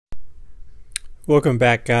Welcome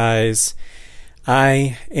back, guys.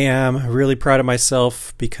 I am really proud of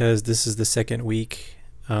myself because this is the second week,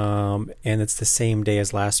 and it's the same day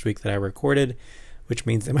as last week that I recorded, which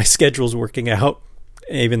means that my schedule's working out,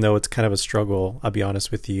 even though it's kind of a struggle, I'll be honest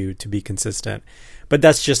with you, to be consistent. But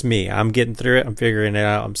that's just me. I'm getting through it. I'm figuring it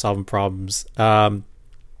out. I'm solving problems.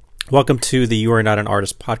 Welcome to the You Are Not an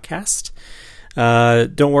Artist podcast.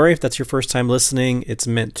 Don't worry if that's your first time listening. It's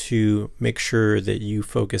meant to make sure that you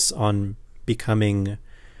focus on becoming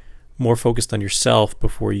more focused on yourself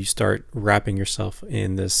before you start wrapping yourself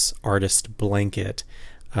in this artist blanket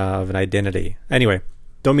of an identity. Anyway,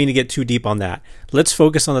 don't mean to get too deep on that. Let's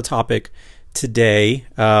focus on the topic today,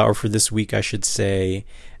 or for this week, I should say.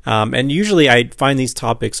 And usually I find these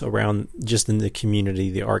topics around just in the community,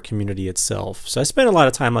 the art community itself. So I spend a lot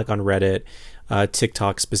of time like on Reddit,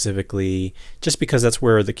 TikTok specifically, just because that's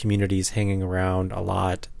where the community is hanging around a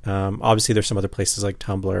lot. Obviously, there's some other places like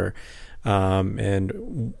Tumblr,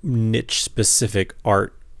 and niche specific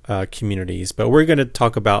art communities, but we're going to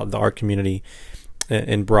talk about the art community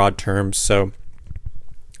in broad terms. So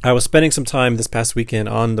I was spending some time this past weekend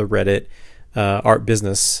on the Reddit art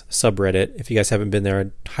business subreddit. If you guys haven't been there,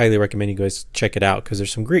 I'd highly recommend you guys check it out because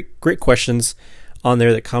there's some great questions on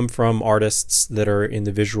there that come from artists that are in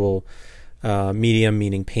the visual medium,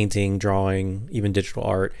 meaning painting, drawing, even digital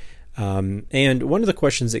art. And one of the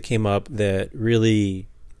questions that came up that really,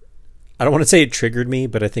 I don't want to say it triggered me,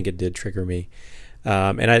 but I think it did trigger me.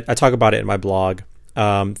 And I talk about it in my blog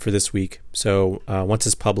for this week. So once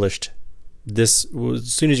it's published, as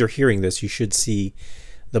soon as you're hearing this, you should see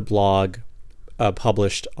the blog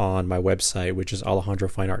published on my website, which is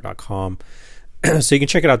alejandrofineart.com. So you can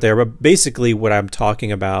check it out there. But basically what I'm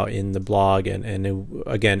talking about in the blog,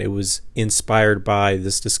 again, it was inspired by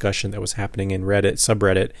this discussion that was happening in Reddit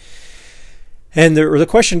subreddit. And the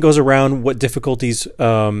question goes around what difficulties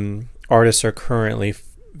artists are currently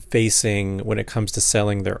facing when it comes to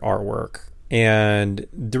selling their artwork. And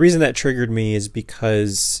the reason that triggered me is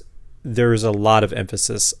because there's a lot of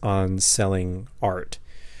emphasis on selling art.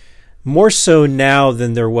 More so now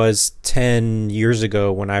than there was 10 years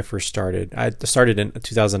ago when I first started. I started in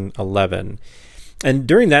 2011. And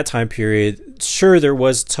during that time period, sure, there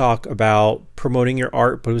was talk about promoting your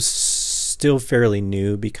art, but it was still fairly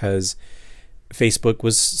new because Facebook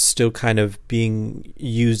was still kind of being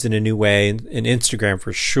used in a new way, and Instagram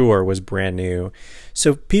for sure was brand new.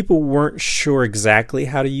 So people weren't sure exactly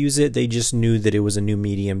how to use it. They just knew that it was a new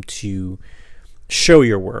medium to show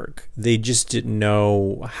your work. They just didn't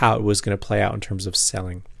know how it was going to play out in terms of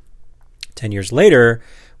selling. 10 years later,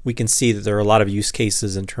 we can see that there are a lot of use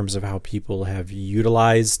cases in terms of how people have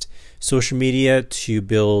utilized social media to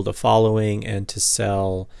build a following and to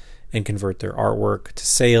sell and convert their artwork to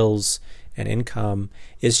sales and income.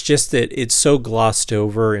 It's just that it's so glossed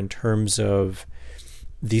over in terms of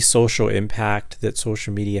the social impact that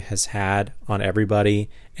social media has had on everybody,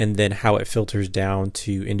 and then how it filters down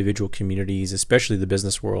to individual communities, especially the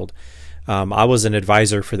business world. I was an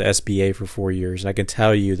advisor for the SBA for 4 years, and I can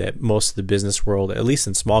tell you that most of the business world, at least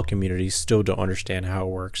in small communities, still don't understand how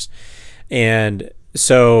it works. And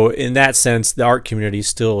so in that sense, the art community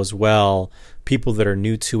still as well, people that are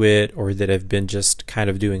new to it or that have been just kind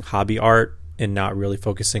of doing hobby art and not really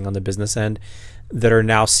focusing on the business end, that are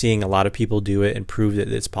now seeing a lot of people do it and prove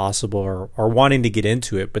that it's possible, or wanting to get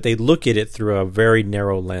into it, but they look at it through a very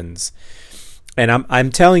narrow lens. And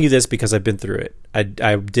I'm telling you this because I've been through it.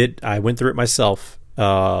 I went through it myself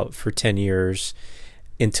for 10 years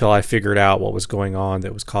until I figured out what was going on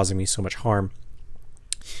that was causing me so much harm.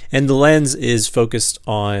 And the lens is focused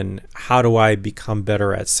on how do I become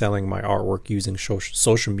better at selling my artwork using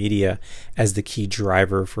social media as the key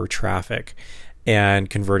driver for traffic and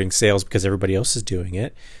converting sales because everybody else is doing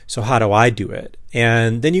it. So how do I do it?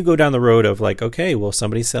 And then you go down the road of like, okay, well,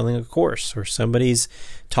 somebody's selling a course or somebody's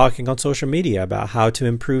talking on social media about how to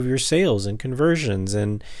improve your sales and conversions.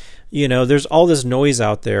 And, there's all this noise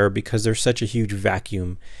out there because there's such a huge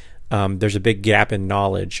vacuum. There's a big gap in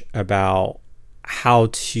knowledge about how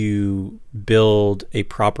to build a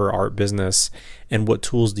proper art business and what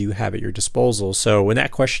tools do you have at your disposal. So when that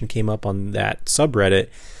question came up on that subreddit,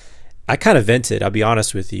 I kind of vented, I'll be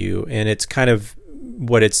honest with you, and it's kind of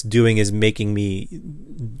what it's doing is making me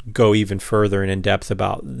go even further and in depth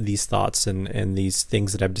about these thoughts and these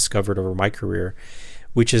things that I've discovered over my career,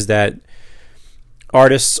 which is that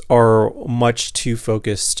artists are much too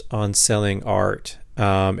focused on selling art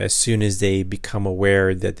as soon as they become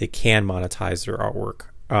aware that they can monetize their artwork.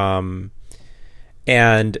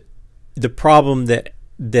 And the problem that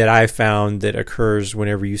I found that occurs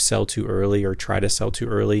whenever you sell too early or try to sell too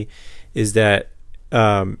early is that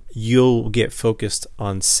you'll get focused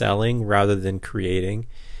on selling rather than creating.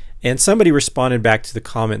 And somebody responded back to the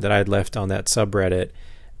comment that I had left on that subreddit,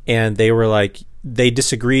 and they were like, they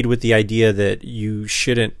disagreed with the idea that you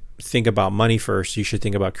shouldn't think about money first, you should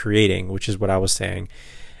think about creating, which is what I was saying.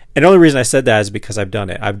 And the only reason I said that is because I've done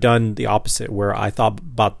it. I've done the opposite, where I thought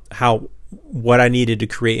about what I needed to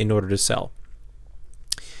create in order to sell.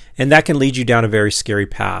 And that can lead you down a very scary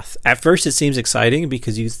path. At first, it seems exciting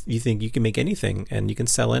because you think you can make anything and you can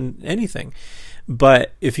sell anything.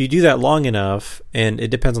 But if you do that long enough, and it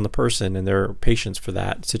depends on the person and their patience for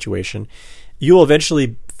that situation, you will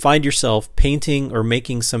eventually find yourself painting or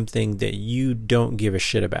making something that you don't give a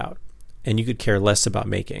shit about and you could care less about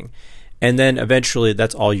making. And then eventually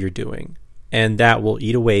that's all you're doing. And that will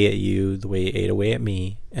eat away at you the way it ate away at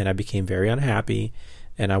me. And I became very unhappy.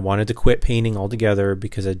 And I wanted to quit painting altogether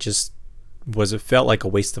because it felt like a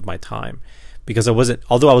waste of my time. Because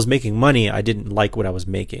although I was making money, I didn't like what I was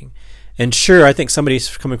making. And sure, I think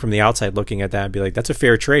somebody's coming from the outside looking at that and be like, that's a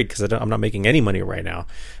fair trade because I'm not making any money right now.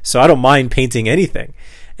 So I don't mind painting anything.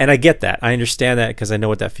 And I get that. I understand that because I know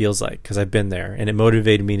what that feels like because I've been there. And it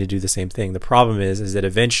motivated me to do the same thing. The problem is that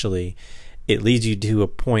eventually it leads you to a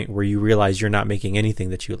point where you realize you're not making anything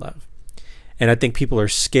that you love. And I think people are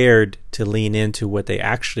scared to lean into what they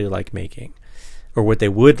actually like making or what they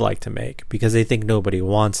would like to make because they think nobody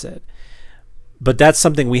wants it. But that's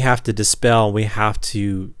something we have to dispel. We have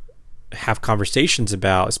to have conversations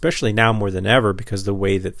about, especially now more than ever, because the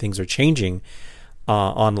way that things are changing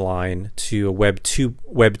online to a Web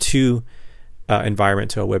 2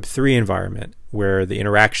 environment to a Web 3 environment where the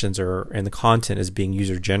interactions and the content is being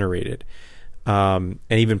user generated and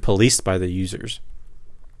even policed by the users.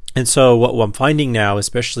 And so what I'm finding now,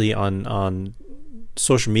 especially on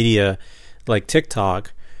social media like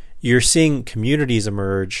TikTok, you're seeing communities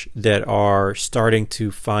emerge that are starting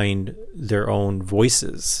to find their own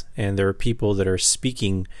voices. And there are people that are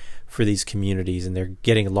speaking for these communities, and they're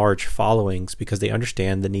getting large followings because they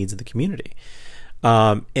understand the needs of the community.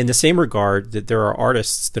 In the same regard, that there are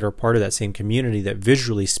artists that are part of that same community that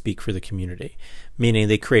visually speak for the community, meaning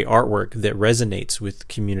they create artwork that resonates with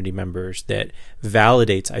community members, that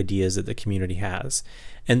validates ideas that the community has.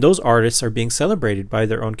 And those artists are being celebrated by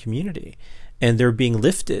their own community, and they're being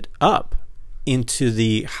lifted up into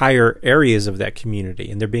the higher areas of that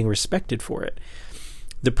community, and they're being respected for it.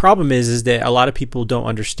 The problem is that a lot of people don't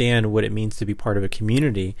understand what it means to be part of a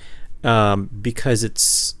community because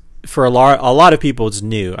it's, for a lot of people, it's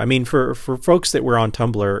new. I mean, for folks that were on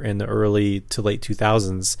Tumblr in the early to late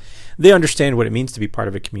 2000s, they understand what it means to be part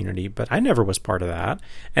of a community, but I never was part of that.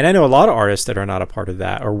 And I know a lot of artists that are not a part of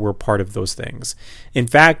that or were part of those things. In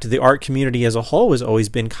fact, the art community as a whole has always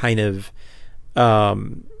been kind of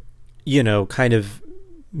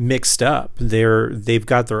mixed up. They've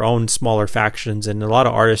got their own smaller factions, and a lot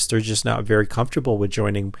of artists are just not very comfortable with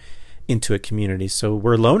joining into a community. So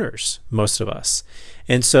we're loners, most of us.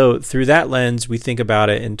 And so through that lens, we think about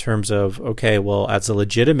it in terms of, okay, well, as a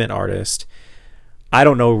legitimate artist, I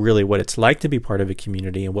don't know really what it's like to be part of a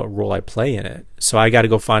community and what role I play in it. So I got to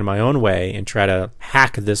go find my own way and try to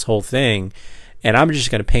hack this whole thing. And I'm just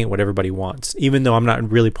going to paint what everybody wants, even though I'm not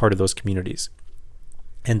really part of those communities.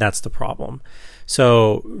 And that's the problem.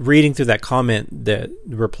 So reading through that comment that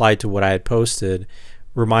replied to what I had posted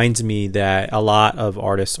reminds me that a lot of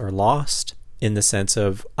artists are lost in the sense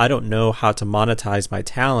of, I don't know how to monetize my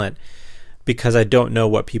talent because I don't know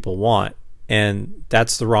what people want. And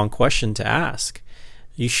that's the wrong question to ask.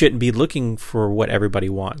 You shouldn't be looking for what everybody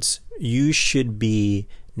wants. You should be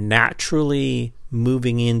naturally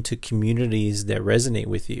moving into communities that resonate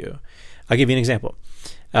with you. I'll give you an example.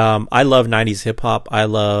 I love 90s hip hop. I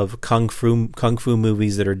love kung fu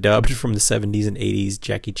movies that are dubbed from the 70s and 80s,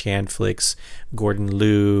 Jackie Chan flicks, Gordon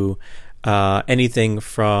Liu, anything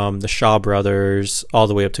from the Shaw Brothers all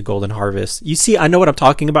the way up to Golden Harvest. You see, I know what I'm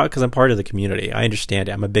talking about because I'm part of the community. I understand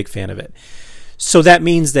it. I'm a big fan of it. So that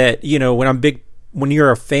means that, when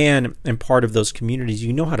you're a fan and part of those communities,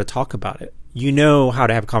 you know how to talk about it. You know how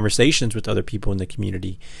to have conversations with other people in the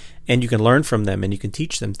community, and you can learn from them and you can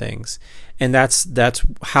teach them things. And that's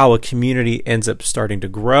how a community ends up starting to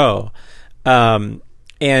grow. And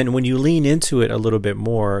when you lean into it a little bit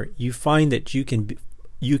more, you find that you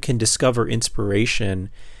can discover inspiration,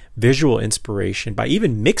 visual inspiration, by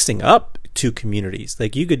even mixing up two communities.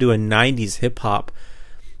 Like you could do a 90s hip hop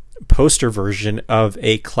poster version of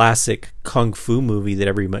a classic kung fu movie that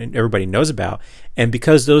everybody knows about, and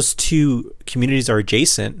because those two communities are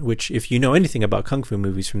adjacent, which if you know anything about kung fu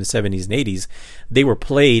movies from the 70s and 80s, they were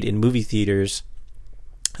played in movie theaters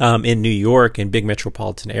in New York and big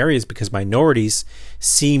metropolitan areas because minorities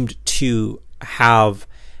seemed to have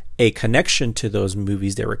a connection to those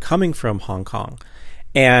movies that were coming from Hong Kong.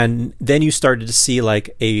 And then you started to see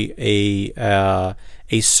like a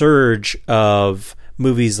surge of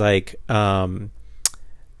movies like gosh,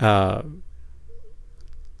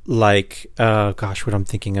 what I'm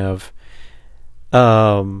thinking of,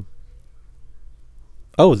 the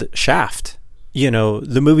Shaft.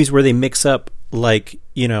 The movies where they mix up like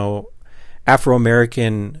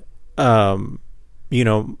Afro-American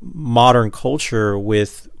modern culture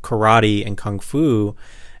with karate and kung fu.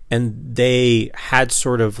 And they had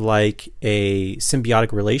sort of like a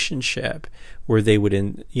symbiotic relationship where they would,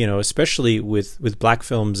 especially with black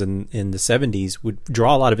films in the 70s, would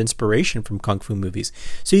draw a lot of inspiration from kung fu movies.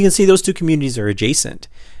 So you can see those two communities are adjacent.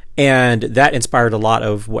 And that inspired a lot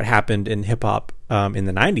of what happened in hip hop in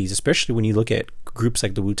the 90s, especially when you look at groups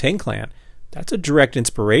like the Wu-Tang Clan. That's a direct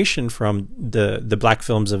inspiration from the black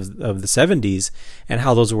films of the 70s and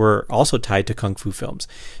how those were also tied to kung fu films.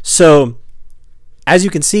 So as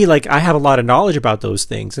you can see, like, I have a lot of knowledge about those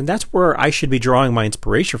things, and that's where I should be drawing my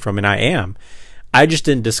inspiration from, and I am. I just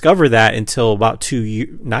didn't discover that until about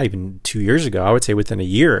not even 2 years ago. I would say within a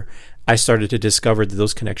year, I started to discover that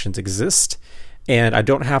those connections exist, and I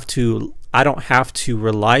don't have to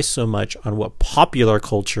rely so much on what popular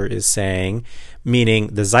culture is saying, meaning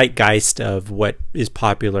the zeitgeist of what is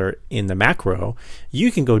popular in the macro.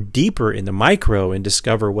 You can go deeper in the micro and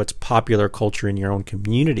discover what's popular culture in your own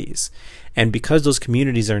communities. And because those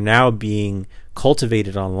communities are now being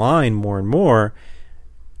cultivated online more and more,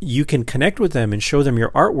 you can connect with them and show them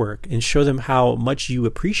your artwork and show them how much you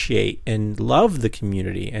appreciate and love the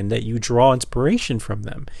community and that you draw inspiration from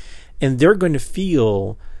them. And they're going to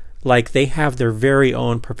feel like they have their very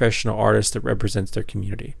own professional artist that represents their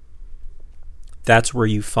community. That's where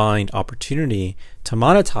you find opportunity to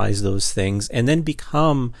monetize those things and then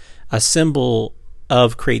become a symbol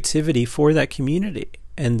of creativity for that community.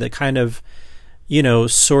 And the kind of,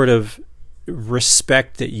 sort of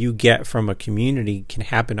respect that you get from a community can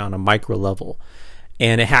happen on a micro level.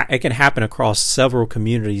 And it can happen across several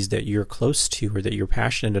communities that you're close to or that you're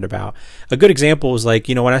passionate about. A good example is like,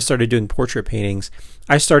 when I started doing portrait paintings,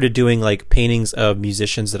 I started doing like paintings of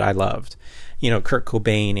musicians that I loved. Kurt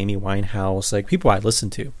Cobain, Amy Winehouse, like people I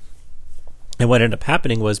listened to. And what ended up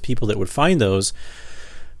happening was people that would find those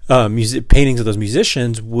paintings of those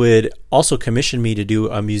musicians would also commission me to do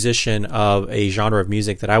a musician of a genre of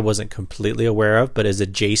music that I wasn't completely aware of, but is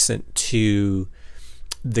adjacent to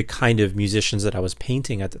the kind of musicians that I was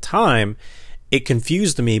painting at the time. It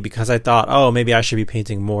confused me because I thought, oh, maybe I should be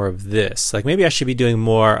painting more of this. Like maybe I should be doing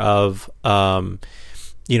more of,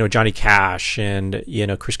 Johnny Cash and,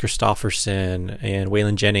 Chris Christopherson and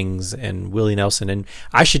Waylon Jennings and Willie Nelson. And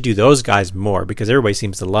I should do those guys more because everybody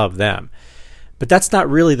seems to love them. But that's not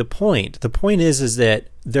really the point. The point is that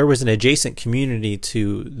there was an adjacent community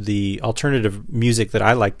to the alternative music that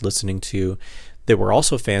I liked listening to that were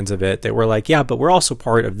also fans of it, that were like, yeah, but we're also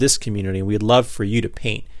part of this community and we'd love for you to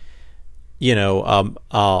paint,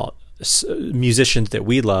 musicians that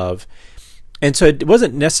we love. And so it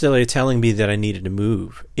wasn't necessarily telling me that I needed to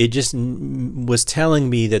move. It just was telling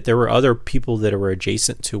me that there were other people that were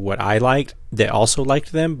adjacent to what I liked that also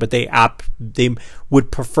liked them, but they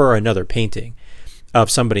would prefer another painting of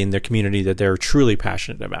somebody in their community that they're truly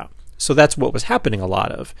passionate about. So that's what was happening a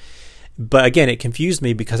lot of. But again, it confused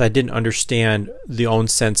me because I didn't understand the own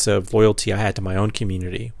sense of loyalty I had to my own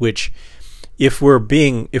community, which if we're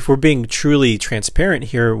being truly transparent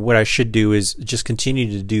here, what I should do is just continue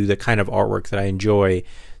to do the kind of artwork that I enjoy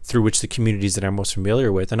through which the communities that I'm most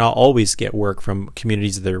familiar with. And I'll always get work from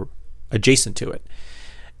communities that are adjacent to it.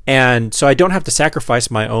 And so I don't have to sacrifice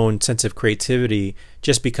my own sense of creativity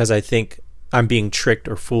just because I think I'm being tricked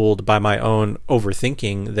or fooled by my own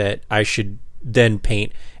overthinking that I should then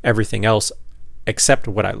paint everything else except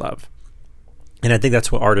what I love. And I think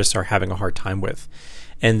that's what artists are having a hard time with.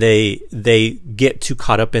 And they get too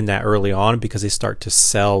caught up in that early on because they start to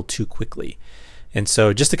sell too quickly. And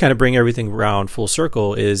so just to kind of bring everything around full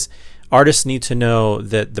circle is artists need to know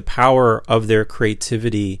that the power of their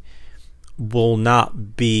creativity will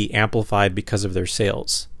not be amplified because of their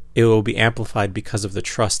sales. It will be amplified because of the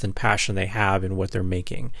trust and passion they have in what they're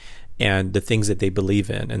making and the things that they believe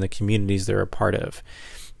in and the communities they're a part of.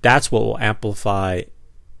 That's what will amplify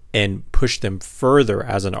and push them further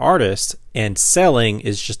as an artist, and selling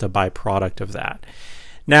is just a byproduct of that.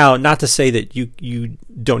 Now, not to say that you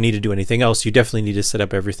don't need to do anything else. You definitely need to set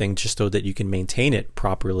up everything just so that you can maintain it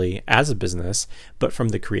properly as a business. But from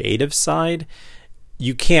the creative side,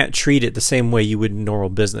 you can't treat it the same way you would in normal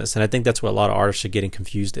business. And I think that's what a lot of artists are getting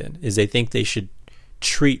confused in, is they think they should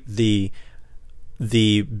treat the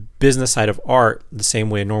the business side of art the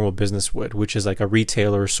same way a normal business would, which is like a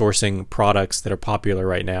retailer sourcing products that are popular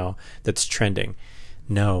right now that's trending.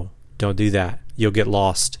 No, don't do that. You'll get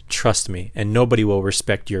lost. Trust me. And nobody will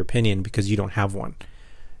respect your opinion because you don't have one.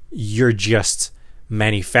 You're just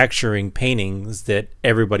manufacturing paintings that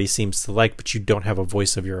everybody seems to like, but you don't have a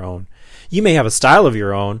voice of your own. You may have a style of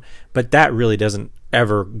your own, but that really doesn't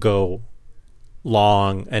ever go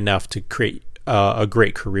long enough to create a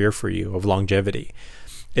great career for you of longevity.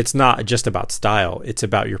 It's not just about style. It's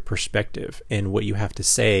about your perspective and what you have to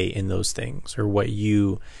say in those things, or what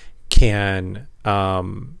you can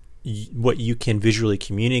visually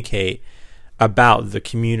communicate about the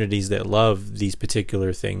communities that love these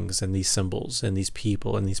particular things and these symbols and these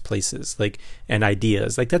people and these places, like, and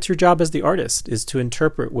ideas. Like, that's your job as the artist, is to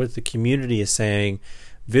interpret what the community is saying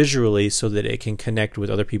visually so that it can connect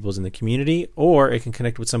with other peoples in the community, or it can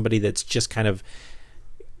connect with somebody that's just kind of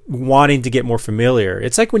wanting to get more familiar.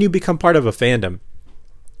 It's like when you become part of a fandom.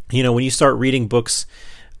 You know, when you start reading books,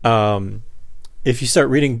 if you start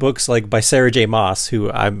reading books like by Sarah J. Maas,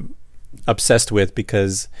 who I'm obsessed with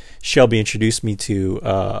because Shelby introduced me to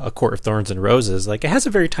A Court of Thorns and Roses, like, it has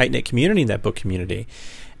a very tight-knit community in that book community.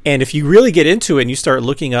 And if you really get into it and you start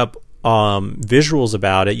looking up visuals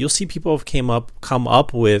about it, you'll see people have come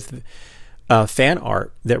up with fan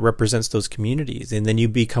art that represents those communities, and then you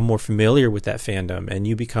become more familiar with that fandom and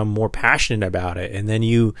you become more passionate about it, and then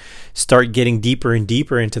you start getting deeper and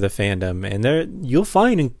deeper into the fandom, and there you'll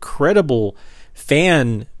find incredible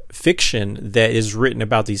fan fiction that is written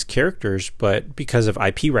about these characters, but because of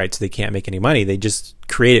IP rights they can't make any money. They just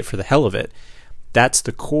create it for the hell of it. That's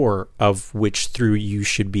the core of which through you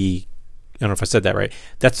should be, I don't know if I said that right.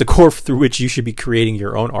 That's the core through which you should be creating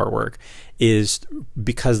your own artwork, is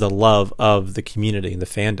because the love of the community and the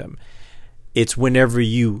fandom. It's whenever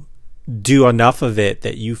you do enough of it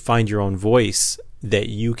that you find your own voice, that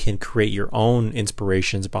you can create your own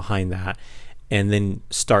inspirations behind that, and then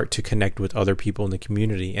start to connect with other people in the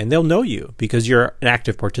community. And they'll know you because you're an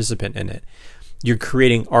active participant in it. You're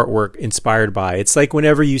creating artwork inspired by. It's like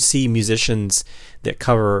whenever you see musicians that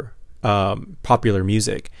cover popular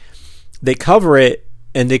music, they cover it,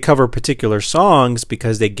 and they cover particular songs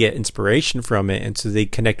because they get inspiration from it, and so they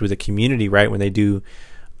connect with the community, right? When they do,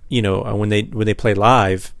 you know, when they play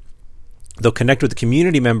live, they'll connect with the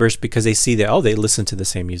community members because they see that, oh, they listen to the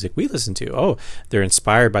same music we listen to. Oh, they're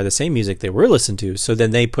inspired by the same music they were listening to. So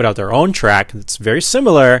then they put out their own track that's very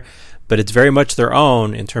similar, but it's very much their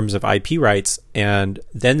own in terms of IP rights, and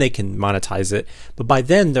then they can monetize it. But by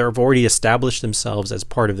then, they've already established themselves as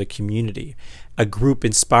part of the community, a group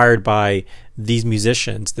inspired by these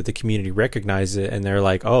musicians that the community recognizes it, and they're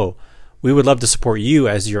like, oh, we would love to support you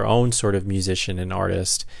as your own sort of musician and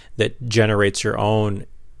artist that generates your own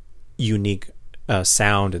unique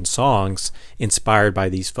sound and songs inspired by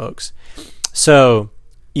these folks. So,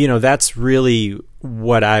 you know, that's really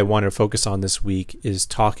what I want to focus on this week, is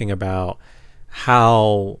talking about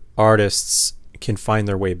how artists can find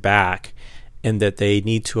their way back, and that they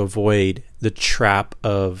need to avoid the trap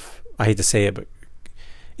of, I hate to say it, but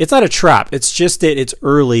it's not a trap. It's just that it's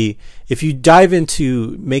early. If you dive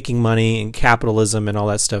into making money and capitalism and all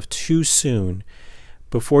that stuff too soon,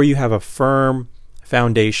 before you have a firm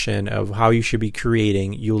foundation of how you should be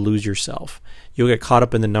creating, you'll lose yourself. You'll get caught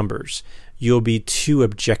up in the numbers. You'll be too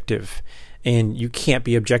objective, and you can't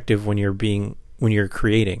be objective when you're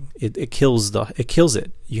creating. It kills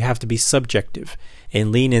it. You have to be subjective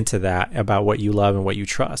and lean into that about what you love and what you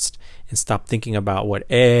trust, and stop thinking about what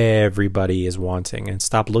everybody is wanting, and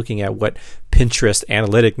stop looking at what Pinterest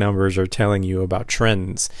analytic numbers are telling you about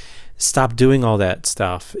trends. Stop doing all that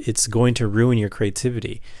stuff. It's going to ruin your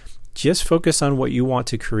creativity. Just focus on what you want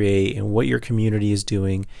to create and what your community is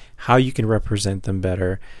doing, how you can represent them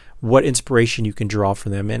better, what inspiration you can draw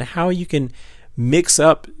from them, and how you can mix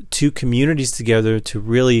up two communities together to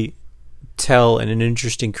really tell an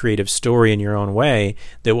interesting creative story in your own way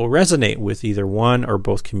that will resonate with either one or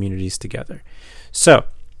both communities together. So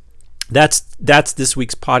that's this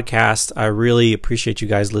week's podcast. I really appreciate you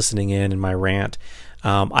guys listening in my rant.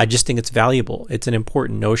 I just think it's valuable. It's an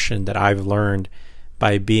important notion that I've learned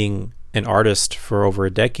by being an artist for over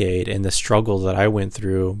a decade, and the struggle that I went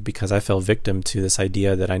through because I fell victim to this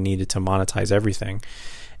idea that I needed to monetize everything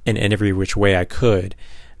in every which way I could.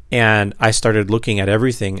 And I started looking at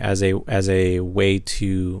everything as a way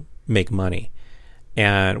to make money,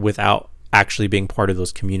 and without actually being part of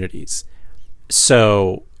those communities.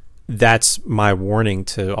 So that's my warning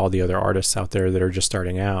to all the other artists out there that are just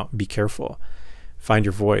starting out. Be careful. Find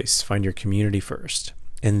your voice, find your community first,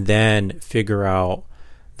 and then figure out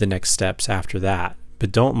the next steps after that.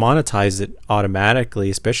 But don't monetize it automatically,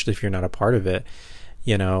 especially if you're not a part of it.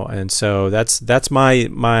 And so that's my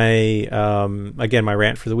again, my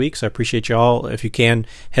rant for the week. So I appreciate y'all. If you can,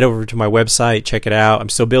 head over to my website, check it out. I'm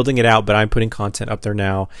still building it out, but I'm putting content up there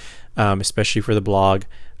now, especially for the blog.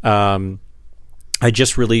 I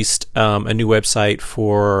just released a new website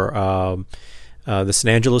for the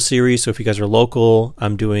San Angelo series. So if you guys are local,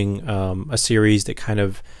 I'm doing a series that kind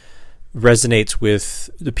of resonates with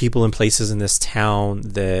the people and places in this town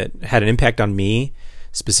that had an impact on me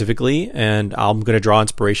specifically, and I'm going to draw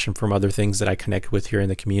inspiration from other things that I connect with here in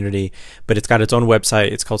the community. But it's got its own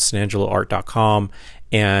website. It's called sanangeloart.com,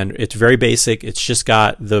 and it's very basic. It's just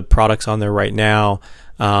got the products on there right now,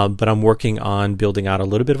 but I'm working on building out a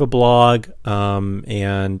little bit of a blog,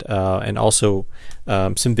 and also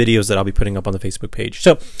some videos that I'll be putting up on the Facebook page.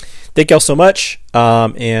 So thank y'all so much,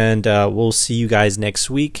 and we'll see you guys next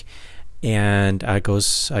week. And I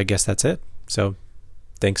guess that's it. So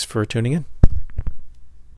thanks for tuning in.